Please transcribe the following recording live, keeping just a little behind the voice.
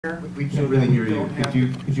We can't really hear you. Could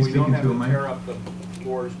you speak into a mic? We don't have to tear up the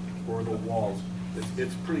floors or the walls.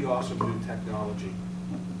 It's pretty awesome new technology.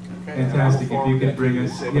 Okay. Fantastic. If you could bring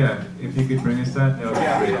us, if you could bring us that would be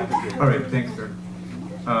great. Yeah. All right, thanks, sir.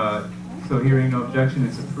 So hearing no objection,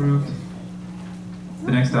 it's approved.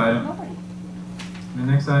 The next item. The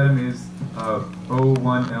next item is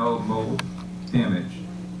O1L mold damage.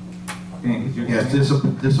 Dan, could you Yes,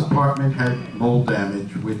 this apartment had mold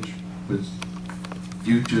damage, which was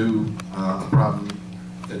due to a problem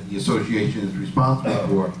that the association is responsible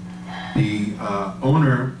for. The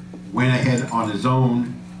owner went ahead on his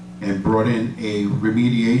own and brought in a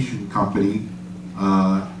remediation company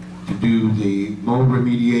to do the mold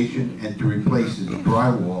remediation and to replace his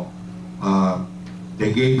drywall.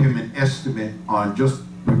 They gave him an estimate on just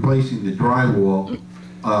replacing the drywall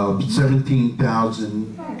of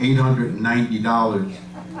 $17,890,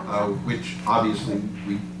 which obviously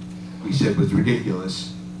we said was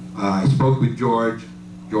ridiculous. I spoke with George.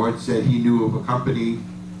 George said he knew of a company.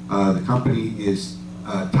 The company is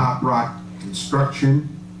Top Rock Construction.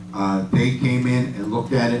 They came in and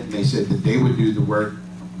looked at it, and they said that they would do the work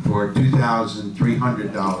for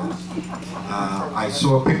 $2,300. I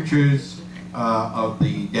saw pictures of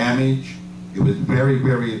the damage. It was very,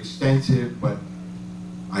 very extensive, but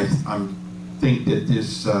I think that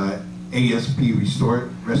this ASP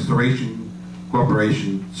Restoration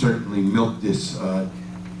Corporation certainly milked this.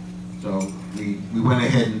 So we went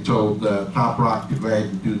ahead and told Top Rock to go ahead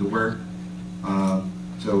and do the work.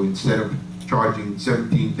 So instead of charging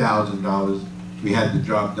 $17,000, we had the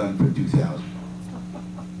job done for $2,000.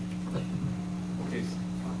 Okay.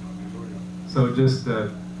 So just to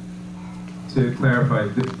clarify,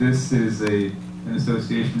 this is an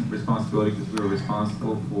association responsibility because we were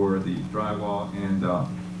responsible for the drywall and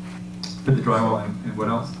and what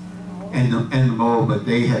else? And the mold, but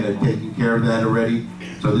they had taken care of that already.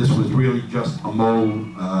 So this was really just a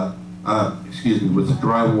mold, was a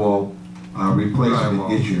drywall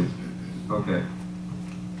replacement issue. Okay.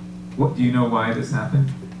 What do you know why this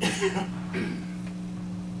happened?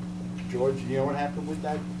 George, you know what happened with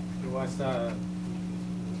that? It was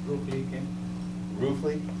roof leaking. Roof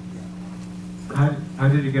leak? How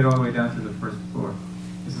did it get all the way down to the first floor?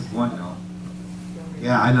 This is one L.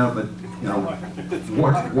 Yeah, I know, but you know,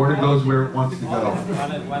 water goes where it wants to go.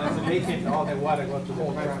 When it's leaking, all the water goes to the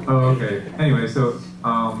ground. Oh, okay. Anyway, so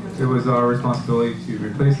it was our responsibility to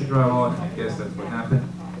replace the drywall, and I guess that's what happened.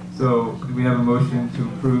 So do we have a motion to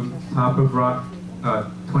approve Top of Rock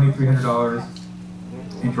 $2,300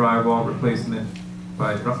 in drywall replacement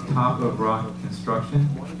by Top of Rock Construction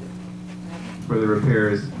for the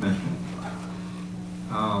repairs mentioned?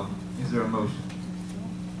 Is there a motion?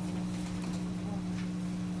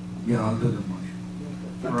 Yeah, I'll do the motion.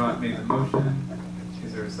 Murat made the motion.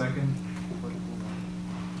 Is there a second?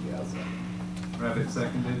 Yeah, I'll second. Rabbit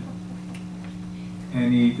seconded.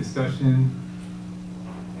 Any discussion?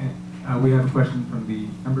 We have a question from the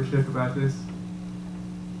membership about this.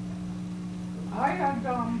 I had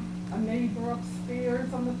a neighbor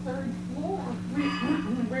upstairs on the 3rd floor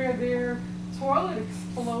where their toilet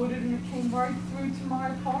exploded and it came right through to my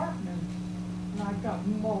apartment. And I've got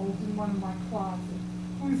mold in one of my closets.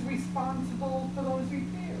 Who's responsible for those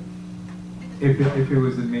repairs? If it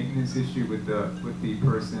was a maintenance issue with the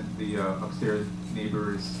person, the upstairs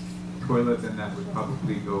neighbor's toilet, then that would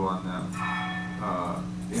probably go on them.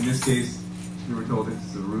 In this case, we were told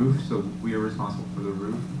it's the roof, so we are responsible for the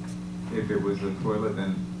roof. If it was a toilet,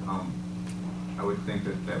 then I would think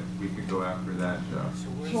that we could go after that.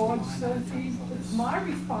 George says it's my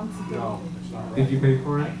responsibility. No, it's not right. Did you pay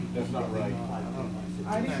for it? That's not right.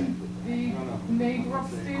 I didn't, the neighbor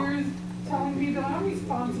upstairs telling me that I'm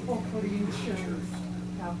responsible for the insurance.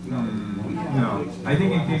 No. I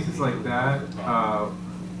think in cases like that,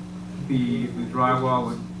 the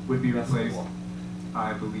drywall would be replaced,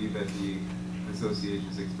 I believe, at the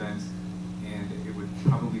association's expense, and it would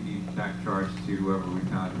probably be back charged to whoever we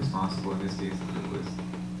found responsible. In this case, if it was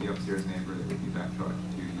the upstairs neighbor, that would be back charged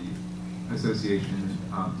to the association,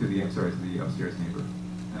 to the upstairs neighbor.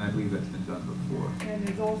 And I believe that's been done before. And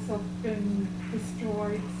there's also been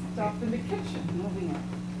destroyed stuff in the kitchen.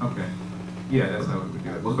 Okay. Yeah, that's how we would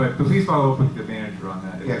do it. Well, but please follow up with the manager on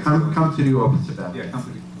that. Yeah, come to the office about Yeah, that. come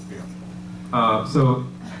to the office. So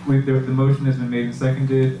the motion has been made and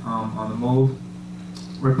seconded on the mold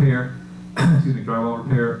repair, excuse me, drywall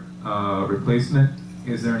repair replacement.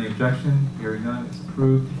 Is there any objection? Hearing none, it's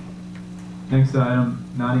approved. Next item,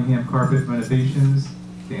 Nottingham carpet renovations.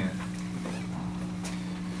 Dan.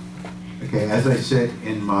 Okay, as I said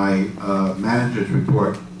in my manager's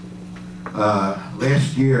report,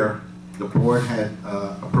 last year the board had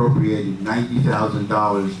appropriated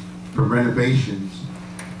 $90,000 for renovations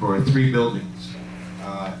for 3 buildings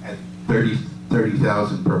at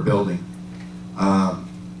 $30,000 per building.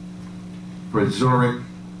 For Zurich,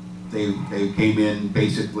 they came in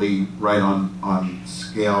basically right on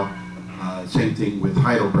scale. Same thing with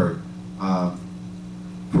Heidelberg.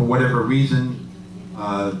 For whatever reason,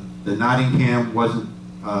 the Nottingham wasn't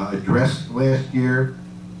addressed last year,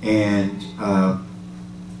 and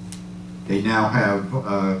they now have,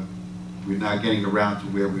 we're now getting around to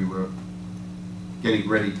where we were getting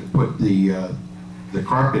ready to put the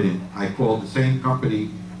carpet in. I called the same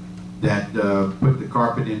company that put the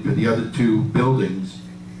carpet in for the other 2 buildings.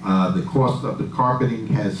 The cost of the carpeting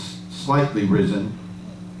has slightly risen.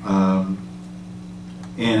 And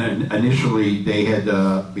initially they had,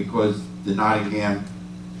 because the Nottingham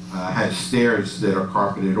has stairs that are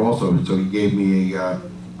carpeted also, so he gave me a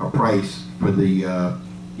price for the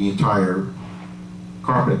entire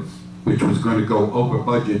carpet, which was going to go over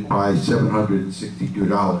budget by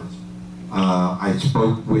 $762. I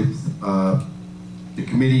spoke with the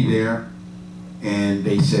committee there, and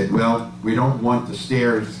they said, well, we don't want the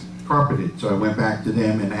stairs carpeted. So I went back to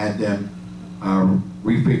them and had them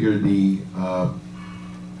refigure the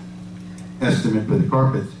estimate for the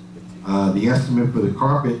carpet. The estimate for the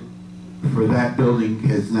carpet for that building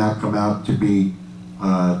has now come out to be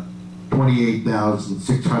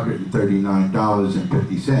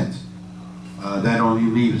 $28,639.50. That only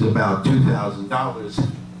leaves about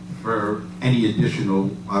 $2,000 for any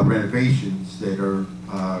additional renovations that are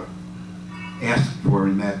asked for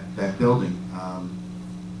in that building.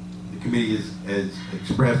 The committee has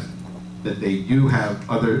expressed that they do have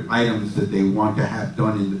other items that they want to have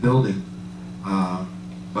done in the building,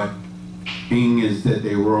 but being is that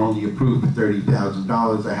they were only approved for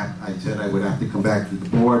 $30,000, I said I would have to come back to the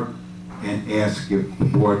board and ask if the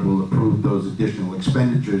board will approve those additional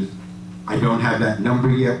expenditures. I don't have that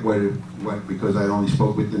number yet, because I only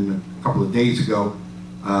spoke with them a couple of days ago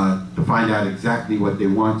to find out exactly what they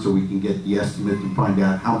want, so we can get the estimate and find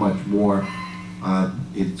out how much more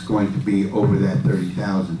it's going to be over that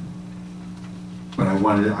 $30,000. But I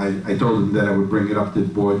told them that I would bring it up to the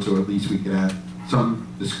board, so at least we could have some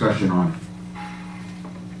discussion on it.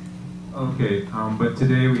 Okay, but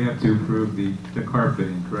today we have to approve the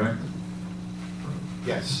carpeting, correct?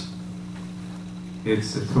 Yes.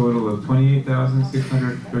 It's a total of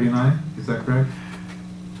 $28,639, is that correct?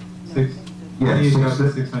 Yes.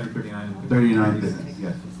 $28,639. 39 business,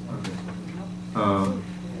 yes. Okay.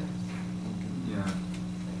 Yeah.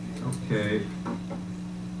 Okay.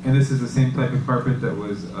 And this is the same type of carpet that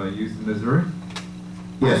was used in Missouri?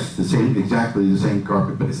 Yes, exactly the same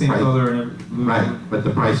carpet, but The same color and every blue? Right, but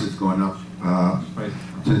the price has gone up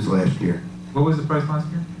since last year. What was the price last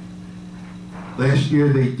year? Last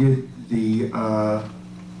year they did the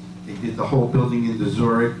whole building in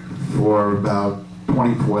Zurich for about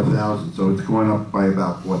 $24,000, so it's going up by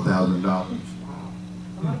about $4,000.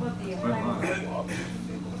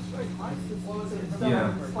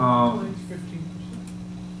 Yeah.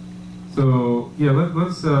 So yeah,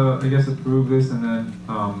 let's I guess approve this and then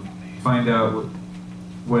find out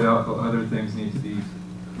what other things need to be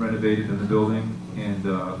renovated in the building, and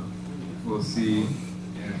we'll see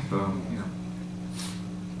if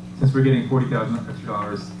since we're getting $40,000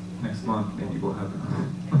 extra next month, maybe we'll have it.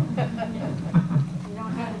 You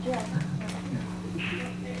don't have it yet. Is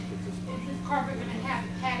this carpet going to have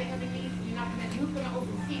padding underneath? Who's going to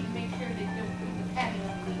oversee and make sure that they'll put the padding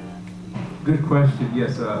underneath? Good question.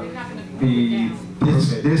 Yes.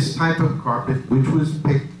 This type of carpet, which was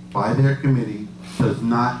picked by their committee, does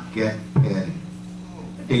not get padding.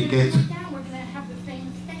 It gets. We're going to have the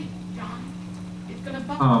same state, John. It's going to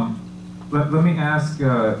bump. Let me ask.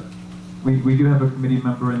 We do have a committee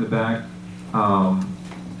member in the back,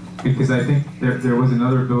 because I think there was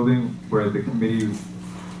another building where the committee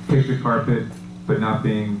picked the carpet, but not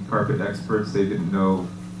being carpet experts, they didn't know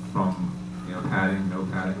from padding, no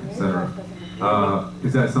padding, etc.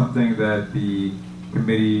 Is that something that the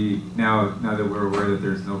committee now that we're aware that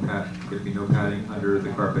there's going to be no padding under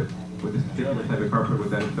the carpet with this particular type of carpet,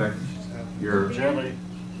 would that affect your? You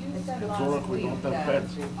said last week that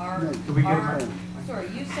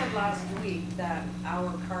you said last week that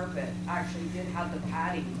our carpet actually did have the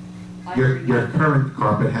padding. Your current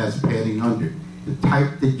carpet has padding under. The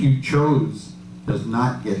type that you chose does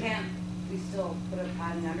not get. Can't we still put a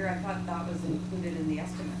padding under? I thought that was included in the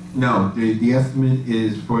estimate. No, the estimate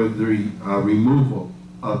is for the removal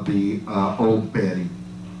of the old padding.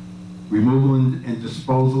 Removal and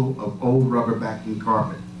disposal of old rubber backing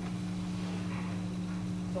carpet.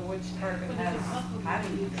 So which carpet has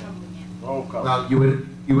padding? Well, you would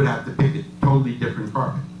you would have to pick a totally different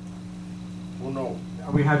carpet. Well, no.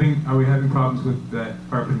 Are we having problems with that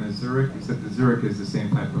carpet in the Zurich? You said the Zurich is the same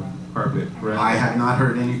type of carpet, correct? I have not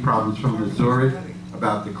heard any problems from the Zurich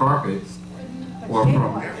about the carpet or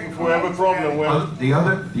from If we have a problem, well, the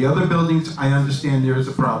other buildings. I understand there is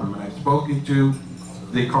a problem, and I've spoken to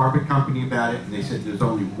the carpet company about it, and they said there's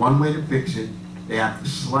only one way to fix it. They have to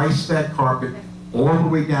slice that carpet all the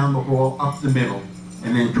way down the hall, up the middle,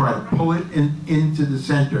 and then try to pull it into the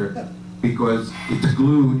center because it's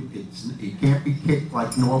glued. It can't be kicked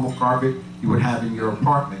like normal carpet you would have in your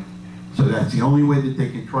apartment. So that's the only way that they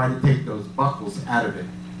can try to take those buckles out of it.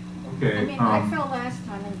 Okay. I mean, I fell last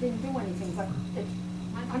time and didn't do anything, but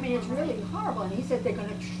I mean, it's really horrible, and he said they're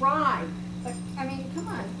gonna try. But, I mean, come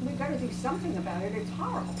on, we've gotta do something about it, it's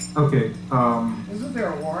horrible. Okay. Isn't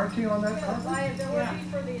there a warranty on that carpet? Liability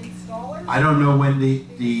for the installers? I don't know when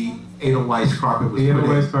the Edelweiss carpet was The put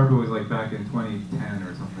Edelweiss in. carpet was like back in 2010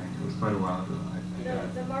 or something. It was quite a while ago.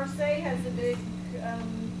 The Marseille has a big,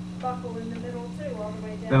 buckle in the middle too, all the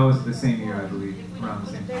way down. That was the same year, I believe, around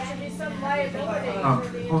the same. There should be some liability for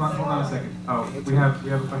the Hold on a installer. second. We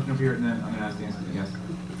have a question over here, and then I'm gonna ask the answer. Yes.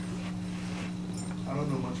 I don't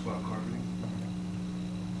know much about carpeting.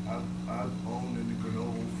 I've owned in the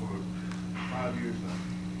Grenoble for 5 years now.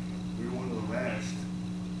 We were one of the last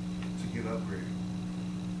to get upgraded.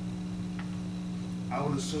 I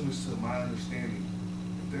would assume, it's to my understanding,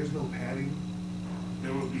 if there's no padding,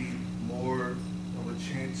 there will be more of a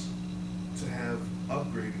chance to have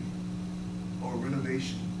upgrading or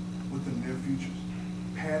renovation within the near future.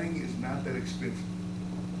 Padding is not that expensive.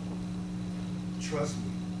 Trust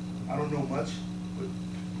me. I don't know much, but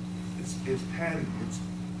it's padding.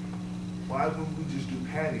 Why wouldn't we just do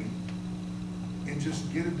padding and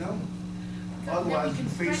just get it done? Otherwise, you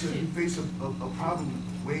face a problem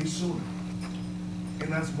way sooner,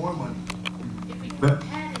 and that's more money. But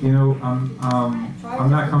you know, I'm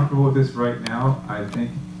not comfortable with this right now. I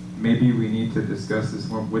think maybe we need to discuss this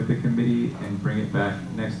more with the committee and bring it back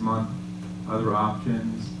next month. Other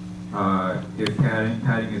options, if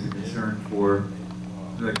padding is a concern for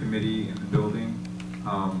the committee and the building,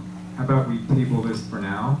 how about we table this for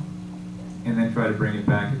now and then try to bring it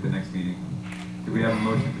back at the next meeting? Do we have a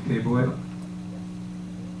motion to table it?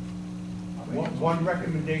 One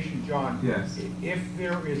recommendation, John. Yes. If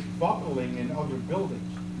there is buckling in other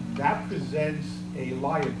buildings, that presents a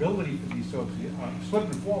liability for the association, slip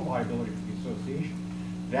and fall liability for the association.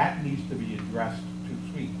 That needs to be addressed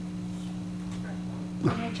to SWEET.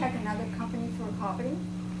 Can you check another company for carpeting?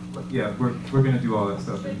 Yeah, we're going to do all that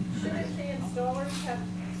stuff. Shouldn't the installers have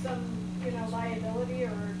some, liability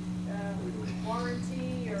or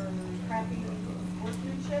warranty or crappy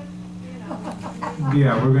workmanship?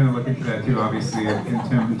 Yeah, we're going to look into that too, obviously, in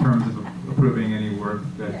terms of approving any work,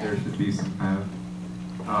 that there should be some kind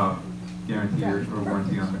of guarantee or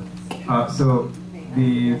warranty on it. So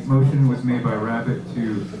the motion was made by Rabbit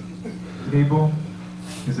to table.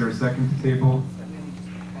 Is there a second to table?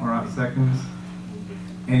 Or not seconds?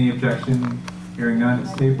 Any objection? Hearing none,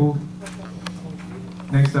 it's tabled.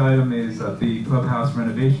 Next item is the clubhouse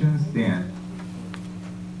renovations. Dan.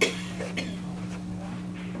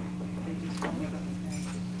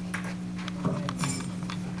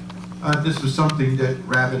 This was something that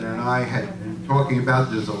Rabbit and I had been talking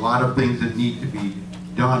about. There's a lot of things that need to be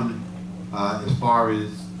done as far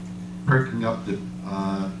as perking up the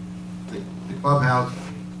clubhouse.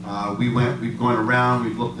 We've gone around,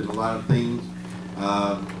 we've looked at a lot of things.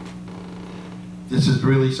 This is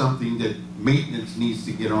really something that maintenance needs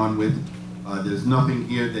to get on with. There's nothing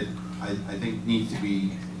here that I think needs to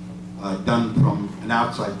be done from an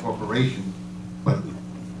outside corporation, but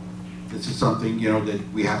this is something, that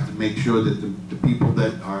we have to make sure that the people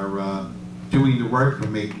that are doing the work for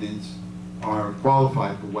maintenance are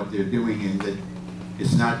qualified for what they're doing, and that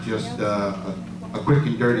it's not just a quick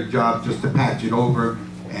and dirty job just to patch it over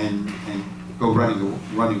and go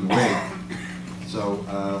running away. So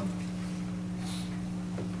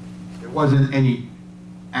there wasn't any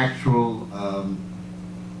actual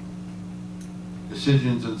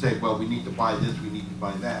decisions and say, well, we need to buy this, we need to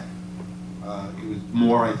buy that. It was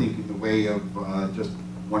more, I think, in the way of just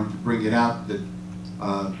wanting to bring it out that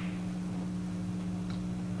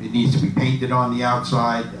it needs to be painted on the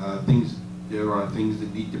outside. There are things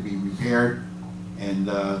that need to be repaired, and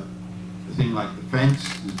the thing like the fence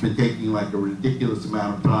has been taking like a ridiculous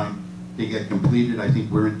amount of time to get completed. I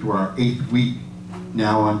think we're into our 8th week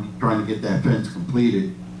now on trying to get that fence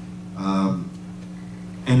completed, and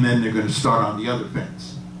then they're going to start on the other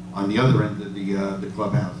fence on the other end of the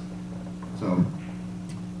clubhouse. So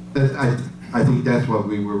I think that's what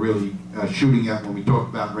we were really shooting at when we talked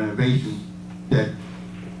about renovations, that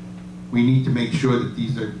we need to make sure that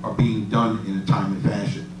these are being done in a timely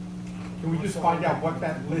fashion. Can we just find out what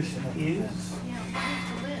that list is? Yeah,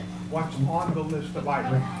 what's the list? What's on the list of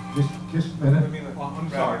items? Just a minute. I'm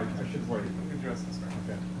sorry, I should have waited. Address this, right?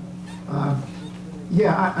 Okay.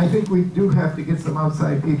 Yeah, I think we do have to get some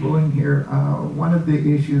outside people in here. One of the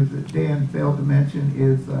issues that Dan failed to mention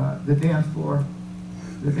is the dance floor.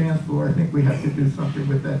 The dance floor, I think we have to do something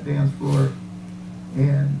with that dance floor.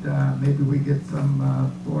 And maybe we get some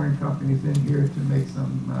flooring companies in here to make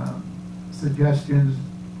some suggestions,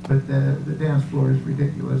 but the dance floor is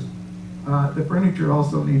ridiculous. The furniture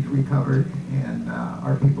also needs recovered, and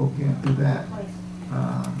our people can't do that.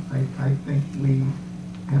 I think we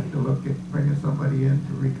have to look at bringing somebody in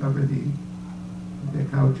to recover the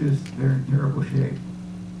couches. They're in terrible shape,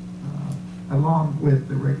 along with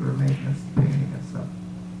the regular maintenance, painting and stuff.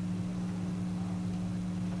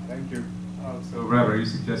 Thank you. So, Robert, are you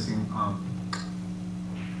suggesting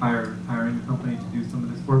hiring a company to do some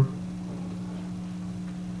of this work?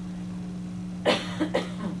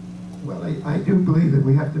 Well, I do believe that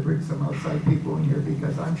we have to bring some outside people in here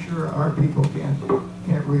because I'm sure our people can't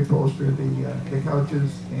reupholster the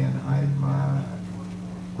couches, and I'm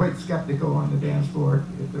quite skeptical on the dance floor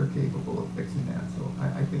if they're capable of fixing that. So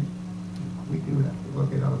I think we do have to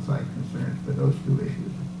look at outside concerns for those two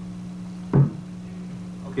issues.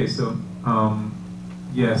 Okay, so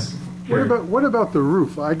yes. What about the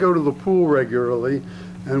roof? I go to the pool regularly,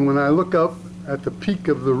 and when I look up at the peak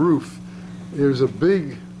of the roof, there's a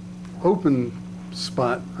big open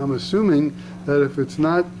spot. I'm assuming that if it's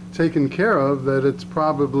not taken care of, that it's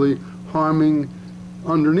probably harming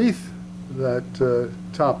underneath that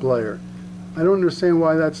top layer. I don't understand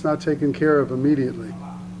why that's not taken care of immediately.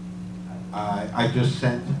 I just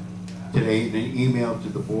sent today in an email to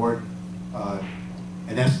the board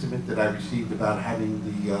an estimate that I received about having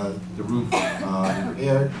the roof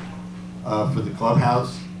repaired for the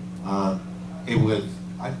clubhouse. It was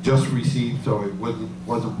just received, so it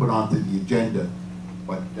wasn't put onto the agenda.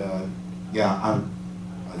 But yeah,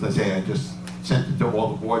 as I say, I just sent it to all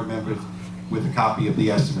the board members with a copy of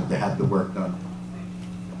the estimate to have the work done.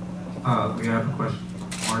 We have a question,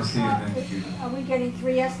 Marcy, and then Judy. Are we getting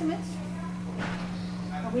 3 estimates?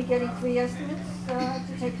 Are we getting 3 estimates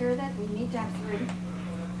to take care of that? We need to have 3.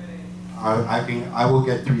 I will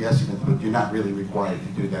get 3 estimates, but you're not really required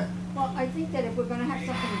to do that. Well, I think that if we're gonna have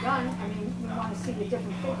something done, I mean, we wanna see the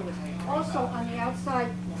different figures. Also, on the outside,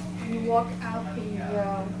 when you walk out the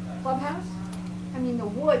clubhouse, I mean, the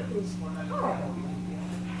wood is horrible.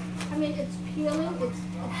 I mean, it's peeling, it's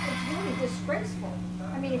really disgraceful.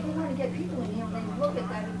 I mean, if we wanna get people in here and they look at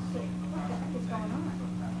that and say, what the heck is going on?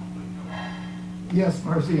 Yes,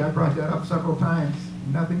 Marcy, I brought that up several times.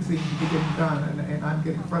 Nothing seems to be getting done, and I'm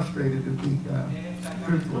getting frustrated to be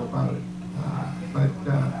truthful about it. But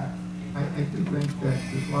I do think that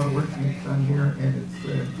there's a lot of work being done here, and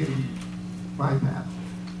it's getting bypassed.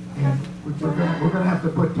 And we're gonna have to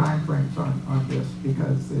put time frames on this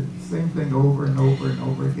because it's the same thing over and over and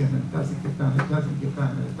over again, and it doesn't get done, it doesn't get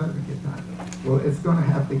done, and it doesn't get done. Well, it's gonna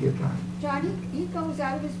have to get done. John, he goes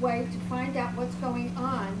out of his way to find out what's going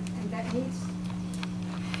on and that needs,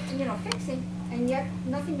 fixing, and yet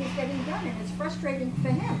nothing is getting done, and it's frustrating for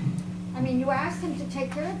him. I mean, you asked him to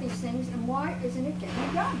take care of these things, and why isn't it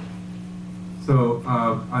getting done? So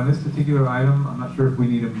on this particular item, I'm not sure if we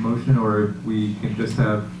need a motion or if we can just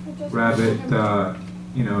have Rabbit,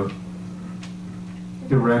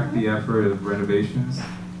 direct the effort of renovations,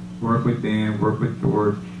 work with Dan, work with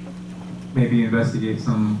George, maybe investigate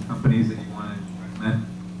some companies that you want to recommend.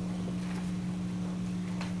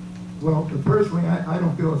 Well, personally, I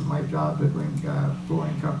don't feel it's my job to bring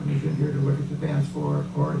flooring companies in here to look at the dance floor,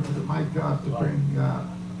 or is it my job to bring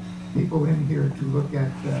people in here to look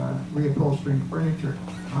at reupholstering furniture.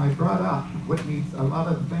 I brought up what needs, a lot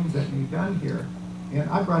of the things that need done here, and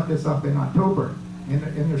I brought this up in October, and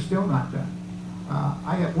they're still not done.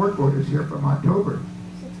 I have work orders here from October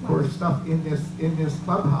for stuff in this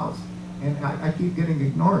clubhouse, and I keep getting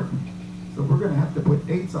ignored. So we're going to have to put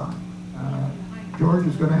dates on. George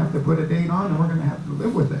is going to have to put a date on, and we're going to have to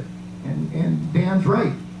live with it. And Dan's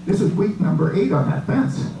right. This is week number 8 on that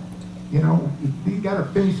fence. You know, we got to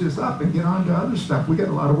finish this up and get on to other stuff. We got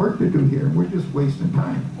a lot of work to do here, and we're just wasting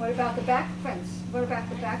time. What about the back fence? What about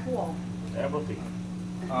the back wall? Everything.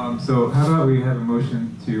 So how about we have a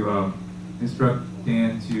motion to instruct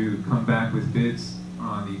Dan to come back with bids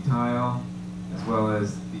on the tile, as well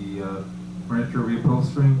as the furniture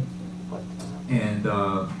reupholstering, and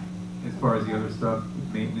as far as the other stuff,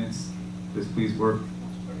 maintenance, just please work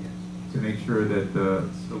to make sure that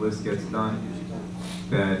the list gets done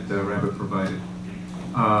that Rabbit provided.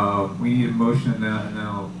 We need a motion and then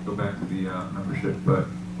I'll go back to the membership, but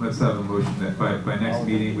let's have a motion that by next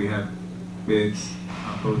meeting we have bids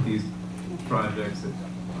on both these projects that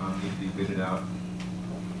need to be bidded out.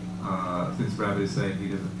 Since Rabbit is saying he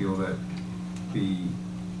doesn't feel that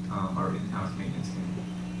our in-house maintenance can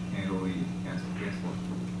handle the transport.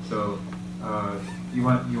 So, you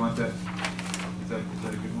want that? Is that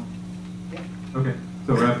a good one? Yeah. Okay.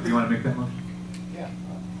 So, Rabbit, do you want to make that motion? Yeah,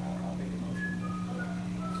 I'll make a motion.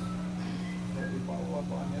 That we follow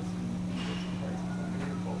up on this and get some prices on the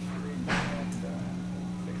upholstery and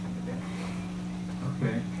fixing the damage.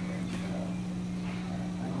 Okay.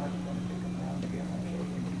 I'm not gonna take them around again, I'm sure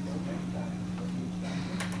we need so many times, but each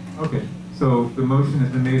time. Okay. So the motion has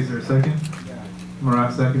been made. Is there a second? Yeah.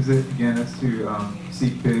 Marat seconds it. Again, that's to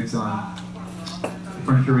seek bids on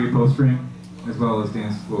furniture reupholstering as well as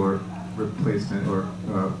dance floor replacement or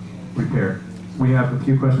repair. We have a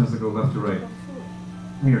few questions that go left to right.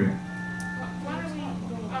 Miriam. Why don't we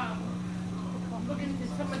look into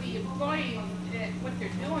some of the employees, what they're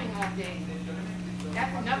doing all day?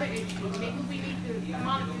 That's another issue. Maybe we need to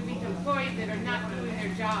monitor these employees that are not doing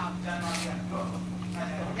their job.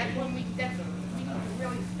 That's when we need to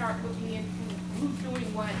really start looking into who's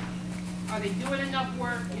doing what. Are they doing enough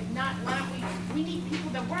work? If not, why don't we need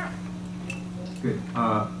people that work. Good.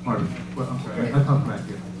 Martin. Well, I'm sorry. I'll come back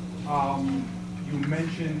here. You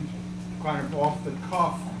mentioned kind of off the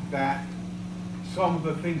cuff that some of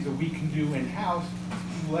the things that we can do in-house,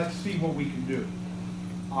 let's see what we can do.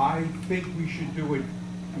 I think we should do it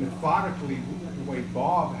methodically, the way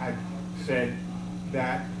Bob had said,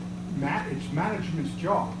 that it's management's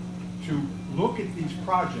job to look at these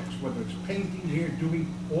projects, whether it's painting here, doing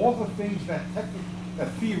all the things that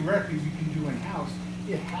theoretically we can do in-house.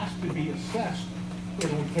 It has to be assessed.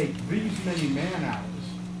 It'll take these many man-hours.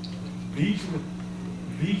 These are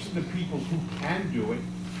the people who can do it.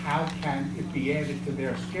 How can it be added to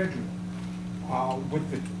their schedule? With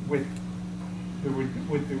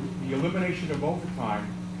the elimination of overtime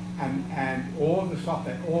and all the stuff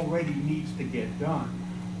that already needs to get done,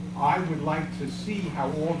 I would like to see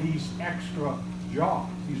how all these extra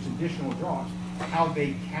jobs, these additional jobs, how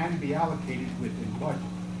they can be allocated within budget.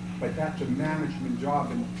 But that's a management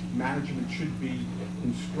job, and management should be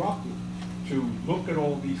instructed to look at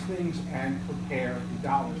all these things and prepare the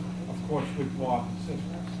dollars, of course, with Bob's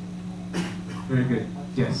assistance. Very good.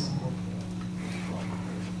 Yes.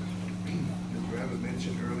 As Rabbit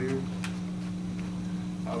mentioned earlier,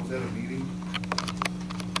 I was at a meeting,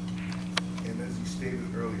 and as he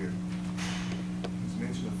stated earlier, he's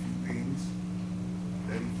mentioned a few things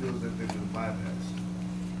that he feels that they've been bypassed.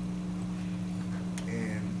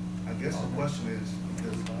 And I guess the question is,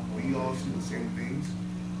 because we all see the same things,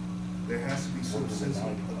 there has to be some sense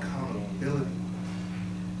of accountability.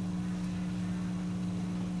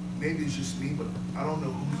 Maybe it's just me, but I don't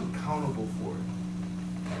know who's accountable for it.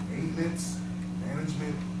 Maintenance,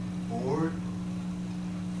 management, board.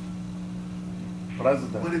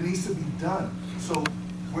 President. But it needs to be done. So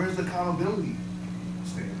where's accountability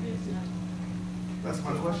stand? That's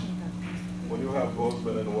my question. When you have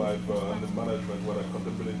husband and wife and the management, what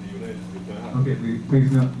accountability you need, you can have. Okay.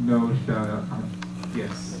 Please no shout out.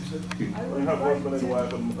 Yes. When you have husband and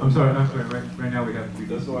wife and... I'm sorry. Right now we have Judy.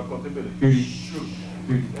 There's no accountability. Judy.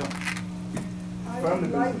 Judy. I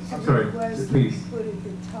would like to I'm sorry, request please. put at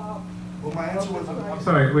the top. Well, my answer was, I'm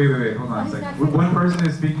sorry. Wait. Hold on a second. One person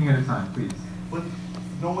is speaking at a time, please. but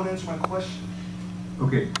no one answered my question.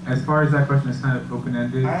 Okay. As far as that question is kind of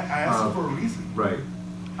open-ended. I asked it for a reason. Right.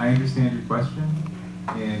 I understand your question,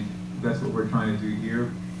 and that's what we're trying to do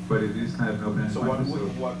here, but it is kind of an open-ended So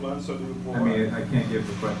question. what plans do you provide? I mean, I can't give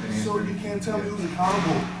the question answer. So you can't tell me who's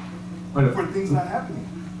accountable for things not happening.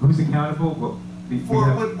 Who's accountable? Well,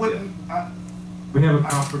 we have a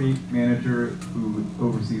property manager who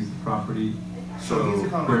oversees the property. So he's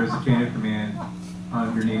accountable. There's a chain of command.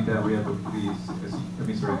 Underneath that, we have the police.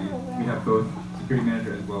 We have both security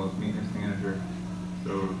manager as well as maintenance manager.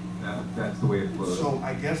 So that's the way it flows. So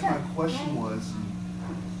I guess my question was,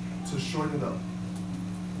 to shorten it up,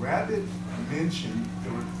 Rabbit mentioned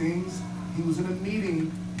there were things, he was in a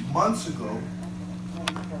meeting months ago,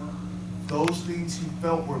 those things he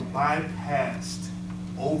felt were bypassed,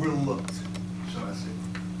 overlooked, shall I say.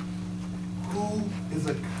 Who is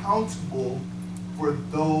accountable for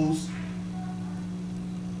those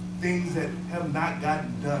things that have not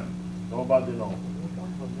gotten done? Nobody knows.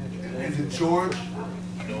 Is it George,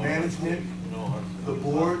 management, the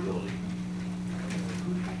board?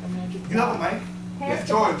 You have a mic? Pass the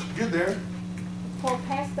George, you're there. Paul,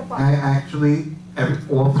 pass the I bucket. actually,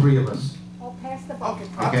 all three of us, Paul, pass the bucket.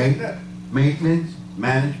 I'll okay? take that. Maintenance,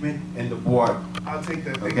 management and the board. I'll take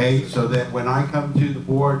that. Thank Okay, you, sir. so that when I come to the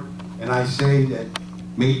board and I say that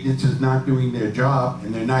maintenance is not doing their job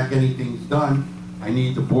and they're not getting things done, I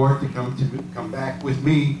need the board to come back with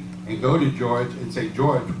me and go to George and say,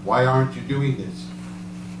 George, why aren't you doing this?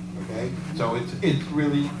 Okay, so it's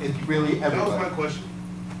really everybody. That was my question.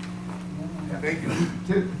 Thank you.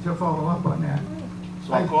 To follow up on that,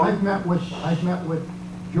 So I'll call I've met with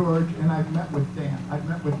George and I've met with Dan. I've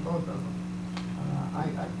met with both of them.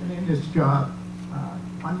 I've been in this job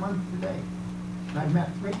 1 month today. And I've met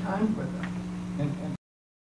 3 times with them. And